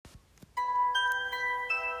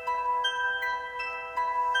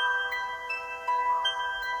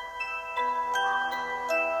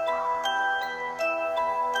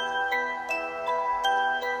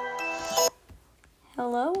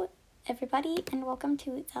everybody, and welcome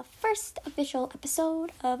to the first official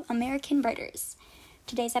episode of American Murders.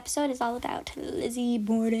 Today's episode is all about Lizzie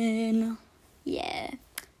Borden. Yeah.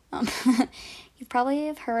 You probably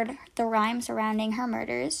have heard the rhyme surrounding her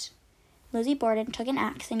murders. Lizzie Borden took an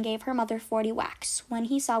axe and gave her mother 40 whacks. When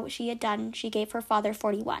he saw what she had done, she gave her father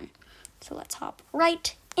 41. So let's hop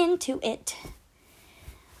right into it.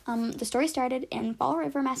 The story started in Fall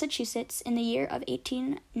River, Massachusetts in the year of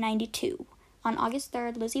 1892. On August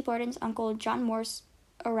 3rd, Lizzie Borden's uncle, John Morse,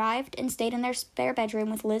 arrived and stayed in their spare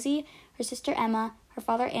bedroom with Lizzie, her sister Emma, her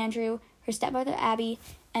father Andrew, her stepmother Abby,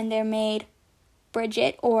 and their maid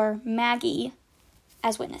Bridget, or Maggie,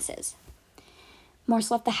 as witnesses.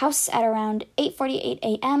 Morse left the house at around 8:48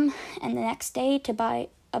 a.m. and the next day to buy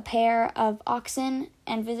a pair of oxen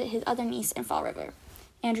and visit his other niece in Fall River.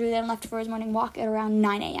 Andrew then left for his morning walk at around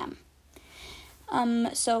 9 a.m.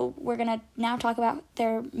 So we're going to now talk about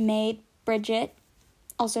their maid, Bridget,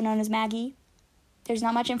 also known as Maggie. There's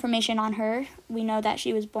not much information on her. We know that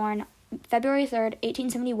she was born February 3rd,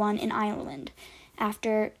 1871 in Ireland.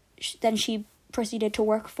 Then she proceeded to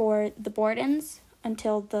work for the Bordens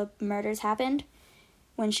until the murders happened,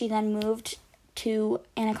 when she then moved to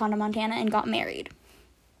Anaconda, Montana, and got married.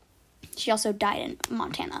 She also died in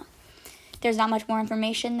Montana. There's not much more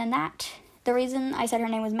information than that. The reason I said her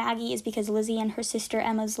name was Maggie is because Lizzie and her sister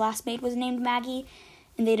Emma's last maid was named Maggie,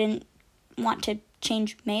 and they didn't want to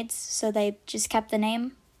change maids, so they just kept the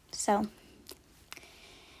name. So,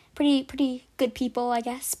 pretty good people, I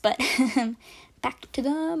guess, but back to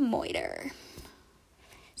the moiter.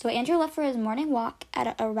 So Andrew left for his morning walk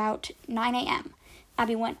at about 9 a.m.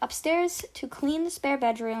 Abby went upstairs to clean the spare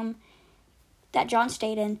bedroom that John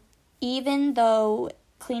stayed in, even though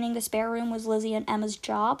cleaning the spare room was Lizzie and Emma's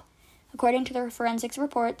job. According to the forensics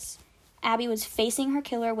reports, Abby was facing her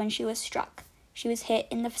killer when she was struck. She was hit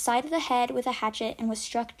in the side of the head with a hatchet and was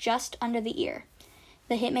struck just under the ear.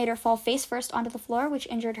 The hit made her fall face first onto the floor, which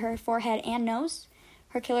injured her forehead and nose.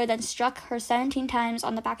 Her killer then struck her 17 times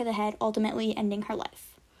on the back of the head, ultimately ending her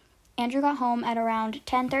life. Andrew got home at around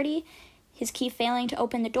 10:30, his key failing to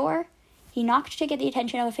open the door. He knocked to get the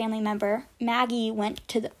attention of a family member. Maggie went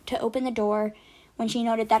to open the door when she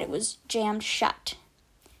noted that it was jammed shut.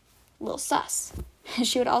 A little sus.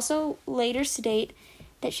 She would also later state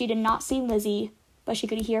that she did not see Lizzie, but she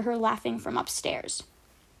could hear her laughing from upstairs.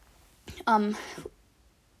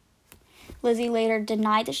 Lizzie later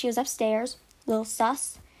denied that she was upstairs, little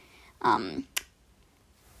sus,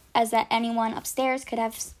 as that anyone upstairs could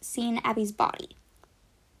have seen Abby's body.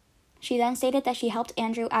 She then stated that she helped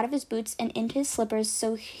Andrew out of his boots and into his slippers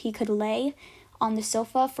so he could lay on the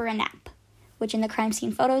sofa for a nap, which in the crime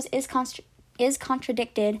scene photos is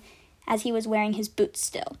contradicted, as he was wearing his boots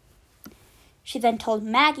still. She then told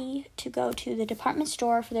Maggie to go to the department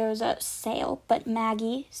store for there was a sale, but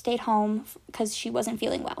Maggie stayed home because she wasn't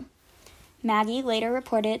feeling well. Maggie later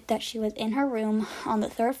reported that she was in her room on the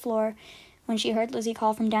 3rd floor when she heard Lizzie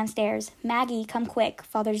call from downstairs, "Maggie, come quick,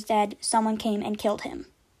 father's dead, someone came and killed him."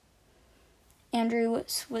 Andrew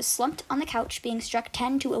was slumped on the couch, being struck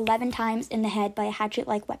 10 to 11 times in the head by a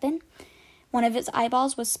hatchet-like weapon. One of his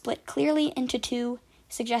eyeballs was split clearly into two,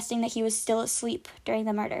 suggesting that he was still asleep during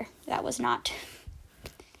the murder.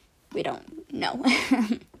 We don't know.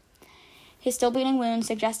 His still bleeding wound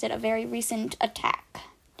suggested a very recent attack.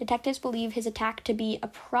 Detectives believe his attack to be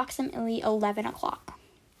approximately 11 o'clock.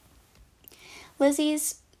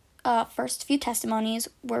 Lizzie's first few testimonies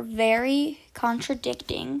were very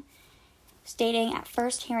contradicting, stating at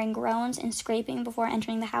first hearing groans and scraping before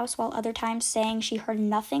entering the house, while other times saying she heard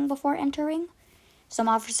nothing before entering. Some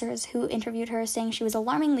officers who interviewed her saying she was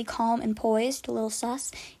alarmingly calm and poised, a little sus.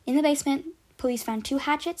 In the basement, police found 2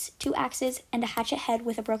 hatchets, 2 axes, and a hatchet head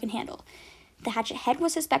with a broken handle. The hatchet head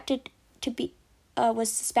was suspected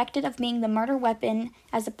of being the murder weapon,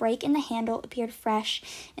 as the break in the handle appeared fresh,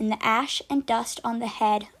 and the ash and dust on the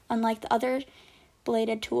head, unlike the other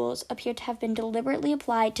bladed tools, appeared to have been deliberately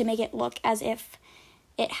applied to make it look as if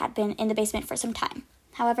it had been in the basement for some time.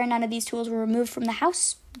 However, none of these tools were removed from the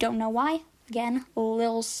house. Don't know why. Again, a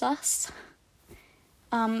little sus.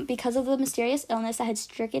 Because of the mysterious illness that had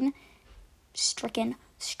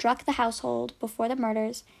struck the household before the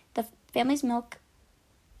murders, the family's milk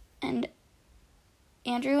and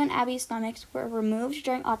Andrew and Abby's stomachs were removed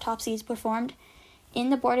during autopsies performed in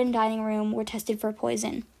the Borden dining room, were tested for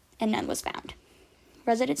poison, and none was found.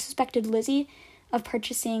 Residents suspected Lizzie of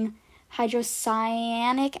purchasing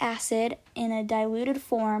hydrocyanic acid in a diluted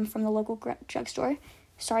form from the local drugstore.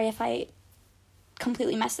 Sorry if I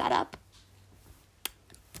completely messed that up.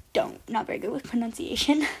 Not very good with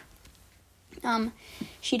pronunciation.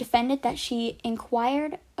 She defended that she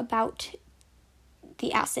inquired about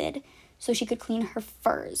the acid so she could clean her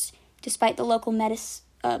furs, despite the local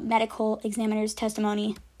medical examiner's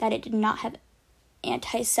testimony that it did not have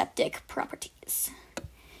antiseptic properties.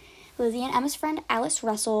 Lizzie and Emma's friend Alice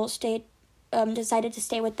Russell decided to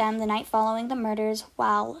stay with them the night following the murders,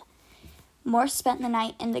 while Morse spent the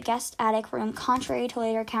night in the guest attic room, contrary to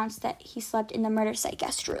later accounts that he slept in the murder site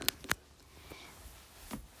guest room.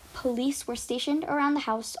 Police were stationed around the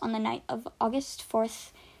house on the night of August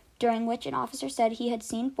 4th, during which an officer said he had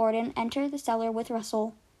seen Borden enter the cellar with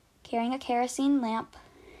Russell, carrying a kerosene lamp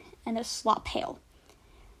and a slop pail.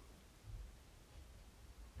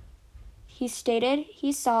 He stated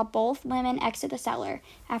he saw both women exit the cellar,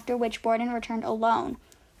 after which Borden returned alone,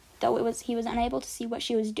 though he was unable to see what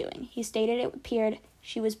she was doing. He stated it appeared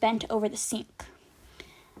she was bent over the sink.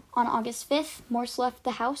 On August 5th, Morse left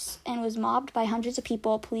the house and was mobbed by hundreds of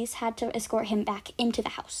people. Police had to escort him back into the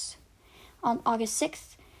house. On August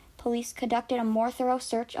 6th, police conducted a more thorough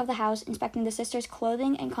search of the house, inspecting the sisters'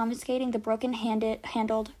 clothing and confiscating the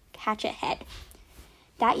broken-handled hatchet head.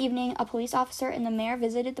 That evening, a police officer and the mayor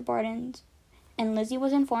visited the Bordens, and Lizzie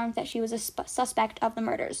was informed that she was a suspect of the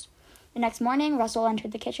murders. The next morning, Russell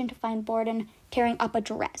entered the kitchen to find Borden tearing up a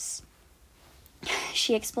dress.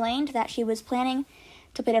 She explained that she was planning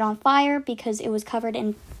to put it on fire because it was covered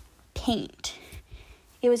in paint.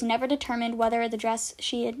 It was never determined whether it was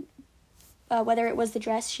the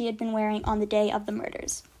dress she had been wearing on the day of the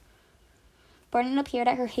murders. Borden appeared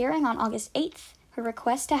at her hearing on August 8th. Her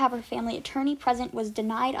request to have her family attorney present was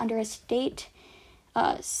denied under a state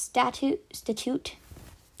statute.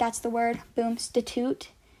 That's the word. Boom, statute.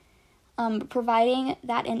 Providing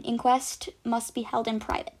that an inquest must be held in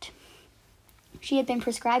private. She had been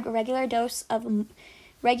prescribed regular doses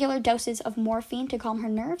of morphine to calm her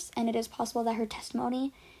nerves, and it is possible that her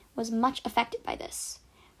testimony was much affected by this.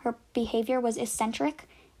 Her behavior was eccentric,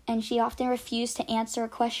 and she often refused to answer a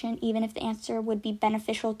question even if the answer would be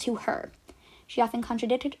beneficial to her. She often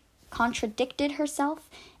contradicted herself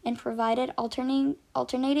and provided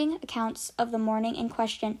alternating accounts of the morning in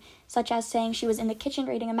question, such as saying she was in the kitchen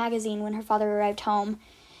reading a magazine when her father arrived home,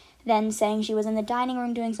 then saying she was in the dining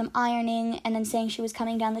room doing some ironing, and then saying she was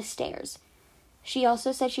coming down the stairs. She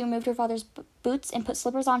also said she removed her father's boots and put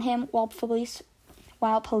slippers on him, while police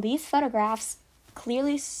photographs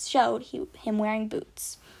clearly showed him wearing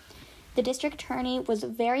boots. The district attorney was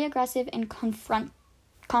very aggressive and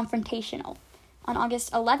confrontational. On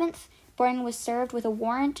August 11th, Borden was served with a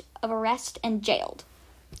warrant of arrest and jailed.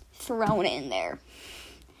 Thrown in there.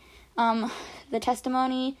 The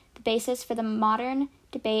testimony, the basis for the modern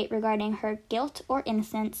debate regarding her guilt or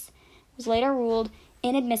innocence, was later ruled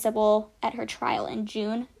inadmissible at her trial in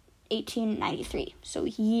June 1893, so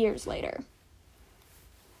years later.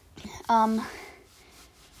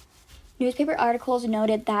 Newspaper articles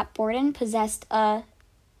noted that Borden possessed a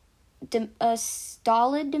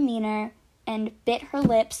stolid demeanor and bit her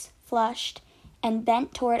lips, flushed, and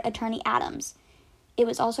bent toward Attorney Adams. It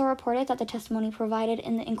was also reported that the testimony provided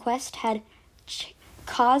in the inquest had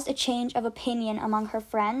caused a change of opinion among her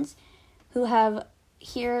friends, who have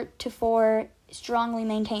heretofore strongly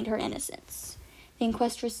maintained her innocence. The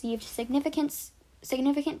inquest received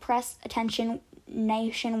significant press attention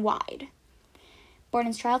nationwide.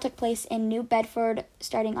 Borden's trial took place in New Bedford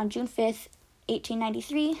starting on June 5th,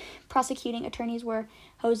 1893. Prosecuting attorneys were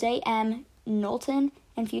Jose M. Knowlton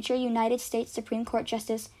and future United States Supreme Court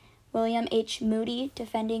Justice William H. Moody.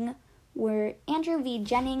 Defending were Andrew V.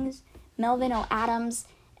 Jennings, Melvin O. Adams,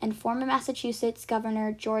 and former Massachusetts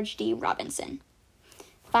Governor George D. Robinson.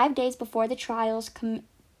 5 days before the trial's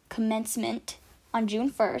commencement, on June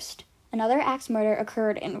 1st, another axe murder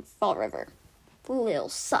occurred in Fall River. Lil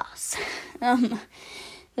sus. The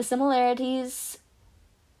similarities...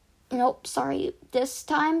 This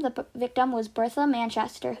time, the victim was Bertha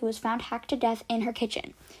Manchester, who was found hacked to death in her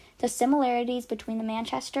kitchen. The similarities between the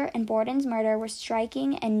Manchester and Borden's murder were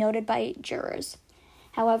striking and noted by jurors.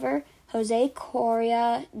 However, Jose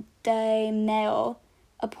Correa de Meo,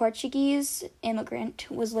 a Portuguese immigrant,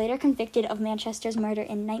 was later convicted of Manchester's murder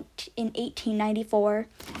in 1894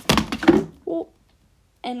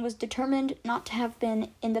 and was determined not to have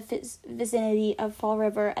been in the vicinity of Fall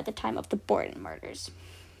River at the time of the Borden murders.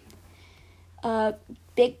 A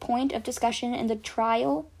big point of discussion in the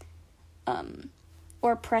trial,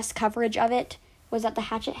 or press coverage of it, was that the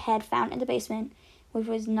hatchet head found in the basement, which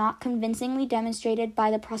was not convincingly demonstrated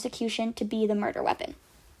by the prosecution to be the murder weapon.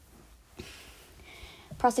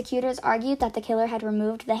 Prosecutors argued that the killer had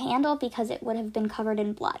removed the handle because it would have been covered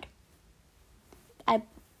in blood.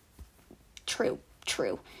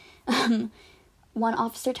 True. One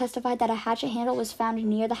officer testified that a hatchet handle was found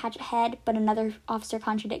near the hatchet head, but another officer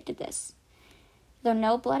contradicted this. Though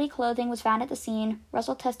no bloody clothing was found at the scene,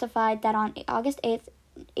 Russell testified that on August 8th,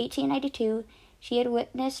 1892, she had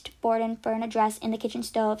witnessed Borden burn a dress in the kitchen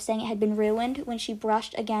stove, saying it had been ruined when she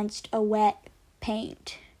brushed against a wet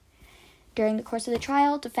paint. During the course of the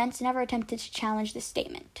trial, defense never attempted to challenge this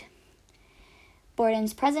statement.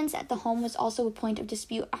 Borden's presence at the home was also a point of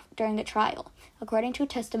dispute during the trial. According to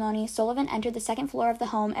testimony, Sullivan entered the second floor of the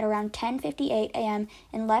home at around 10:58 a.m.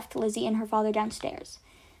 and left Lizzie and her father downstairs.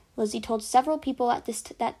 Lizzie told several people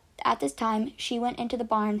that at this time she went into the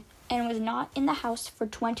barn and was not in the house for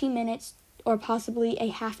 20 minutes or possibly a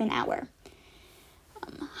half an hour.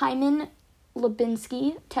 Hyman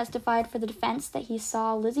Lubinsky testified for the defense that he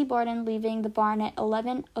saw Lizzie Borden leaving the barn at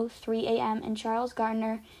 11:03 a.m. and Charles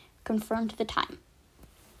Gardner confirmed the time.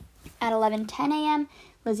 At 11:10 a.m.,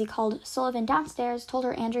 Lizzie called Sullivan downstairs, told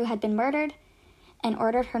her Andrew had been murdered, and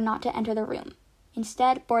ordered her not to enter the room.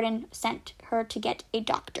 Instead, Borden sent her to get a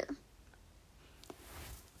doctor.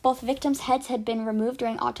 Both victims' heads had been removed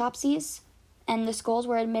during autopsies, and the skulls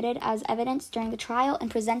were admitted as evidence during the trial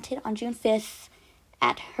and presented on June 5th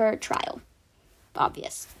at her trial.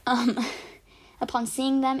 Obvious. Upon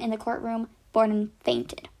seeing them in the courtroom, Borden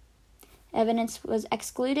fainted. Evidence was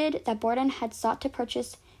excluded that Borden had sought to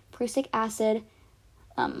purchase prussic acid,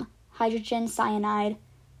 hydrogen cyanide,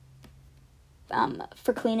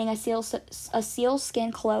 for cleaning a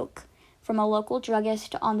sealskin cloak from a local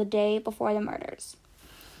druggist on the day before the murders.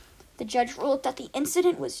 The judge ruled that the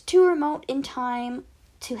incident was too remote in time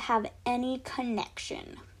to have any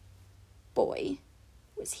connection. Boy,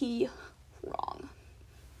 was he wrong.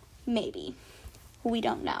 Maybe. We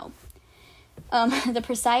don't know. The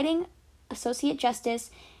presiding Associate Justice,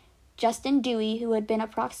 Justin Dewey, who had been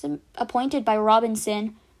appointed by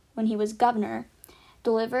Robinson when he was governor,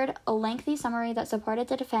 delivered a lengthy summary that supported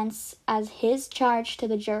the defense as his charge to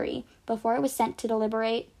the jury before it was sent to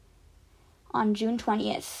deliberate on June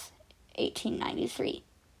 20th, 1893.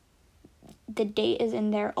 The date is in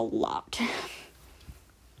there a lot.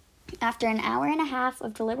 After an hour and a half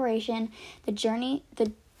of deliberation, the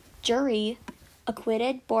jury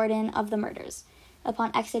acquitted Borden of the murders.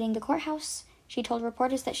 Upon exiting the courthouse, she told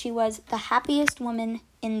reporters that she was the happiest woman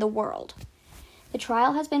in the world. The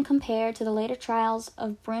trial has been compared to the later trials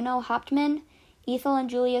of Bruno Hauptmann, Ethel and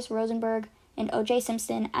Julius Rosenberg, and O.J.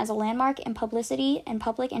 Simpson as a landmark in publicity and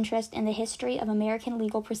public interest in the history of American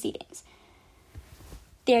legal proceedings.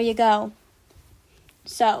 There you go.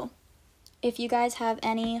 So, if you guys have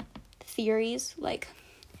any theories, like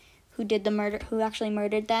who did the murder, who actually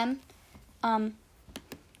murdered them,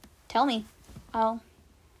 tell me.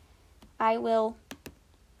 I will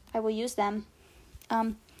use them.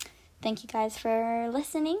 Thank you guys for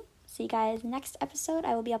listening. See you guys next episode.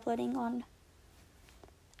 I will be uploading on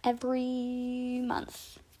every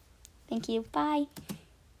month. Thank you. Bye.